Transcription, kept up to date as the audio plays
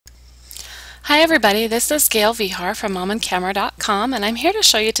Hi everybody, this is Gail Vihar from momandcamera.com, and I'm here to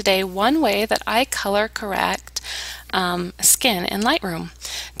show you today one way that I color correct skin in Lightroom.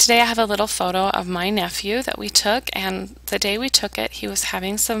 Today I have a little photo of my nephew that we took, and the day we took it he was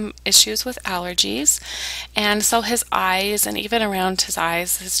having some issues with allergies, and so his eyes and even around his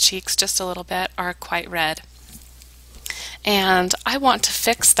eyes, his cheeks just a little bit, are quite red. And I want to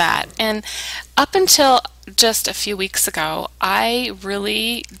fix that. And up until just a few weeks ago, I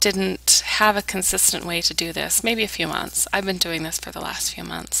really didn't have a consistent way to do this. Maybe a few months. I've been doing this for the last few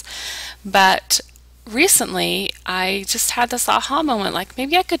months. But recently, I just had this aha moment, like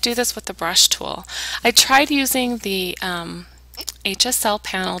maybe I could do this with the brush tool. I tried using the HSL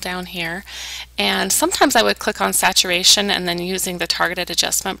panel down here, and sometimes I would click on saturation, and then using the targeted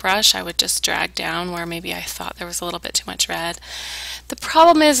adjustment brush I would just drag down where maybe I thought there was a little bit too much red. The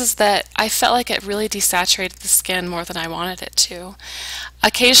problem is that I felt like it really desaturated the skin more than I wanted it to.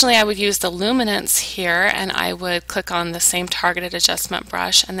 Occasionally I would use the luminance here, and I would click on the same targeted adjustment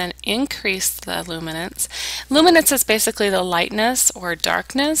brush and then increase the luminance. Luminance is basically the lightness or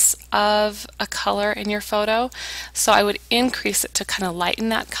darkness of a color in your photo, so I would increase it to kind of lighten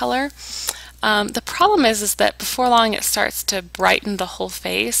that color. The problem is that before long it starts to brighten the whole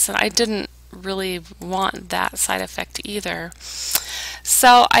face, and I didn't really want that side effect either.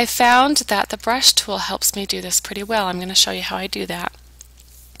 So I found that the brush tool helps me do this pretty well. I'm going to show you how I do that.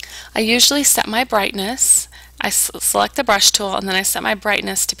 I usually set my brightness. I select the brush tool, and then I set my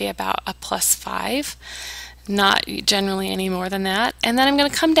brightness to be about a +5, not generally any more than that. And then I'm going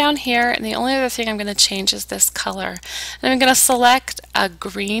to come down here, and the only other thing I'm going to change is this color. And I'm going to select a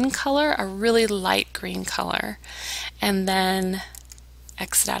green color, a really light green color, and then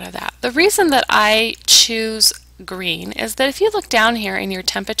exit out of that. The reason that I choose green is that if you look down here in your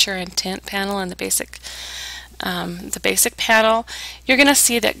temperature and tint panel in the basic panel, you're going to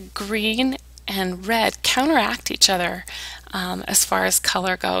see that green and red counteract each other as far as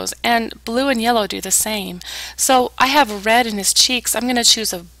color goes, and blue and yellow do the same. So I have red in his cheeks. I'm going to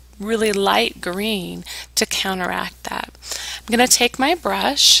choose a really light green to counteract that. I'm going to take my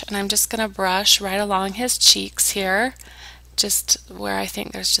brush, and I'm just going to brush right along his cheeks here, just where I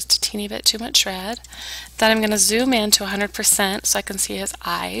think there's just a teeny bit too much red. Then I'm going to zoom in to 100% so I can see his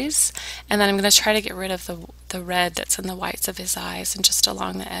eyes, and then I'm going to try to get rid of the red that's in the whites of his eyes and just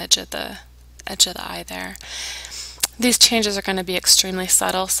along the edge of the eye there. These changes are going to be extremely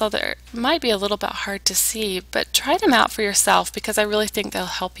subtle, so they might be a little bit hard to see, but try them out for yourself because I really think they'll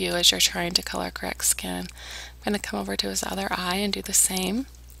help you as you're trying to color correct skin. I'm going to come over to his other eye and do the same.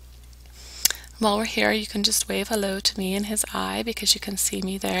 While we're here, you can just wave hello to me in his eye because you can see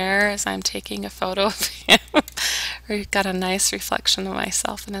me there as I'm taking a photo of him. Or you've got a nice reflection of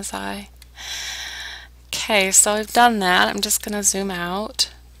myself in his eye. Okay, so I've done that. I'm just going to zoom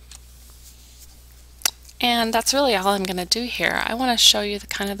out. And that's really all I'm going to do here. I want to show you the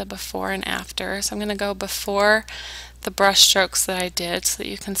kind of the before and after. So I'm going to go before the brush strokes that I did so that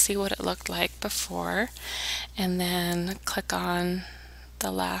you can see what it looked like before. And then click on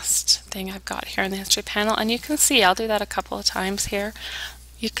the last thing I've got here in the history panel, and you can see, I'll do that a couple of times here.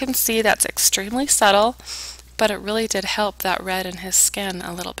 You can see that's extremely subtle, but it really did help that red in his skin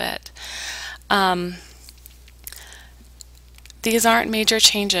a little bit. These aren't major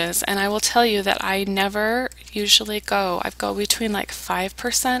changes, and I will tell you that I never usually I go between like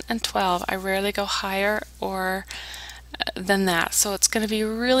 5% and 12. I rarely go higher or than that, so it's going to be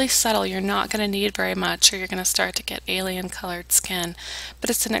really subtle. You're not going to need very much, or you're going to start to get alien colored skin, but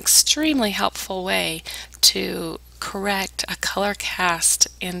it's an extremely helpful way to correct a color cast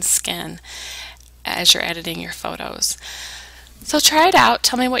in skin as you're editing your photos. So try it out,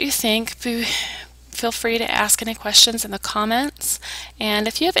 tell me what you think. Feel free to ask any questions in the comments, and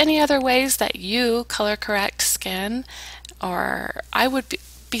if you have any other ways that you color correct skin, or I would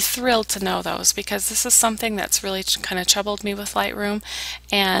be thrilled to know those, because this is something that's really kind of troubled me with Lightroom,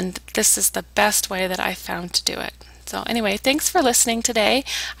 and this is the best way that I found to do it. So anyway, thanks for listening today.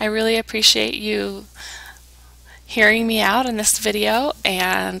 I really appreciate you hearing me out in this video,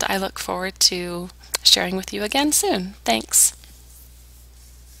 and I look forward to sharing with you again soon. Thanks.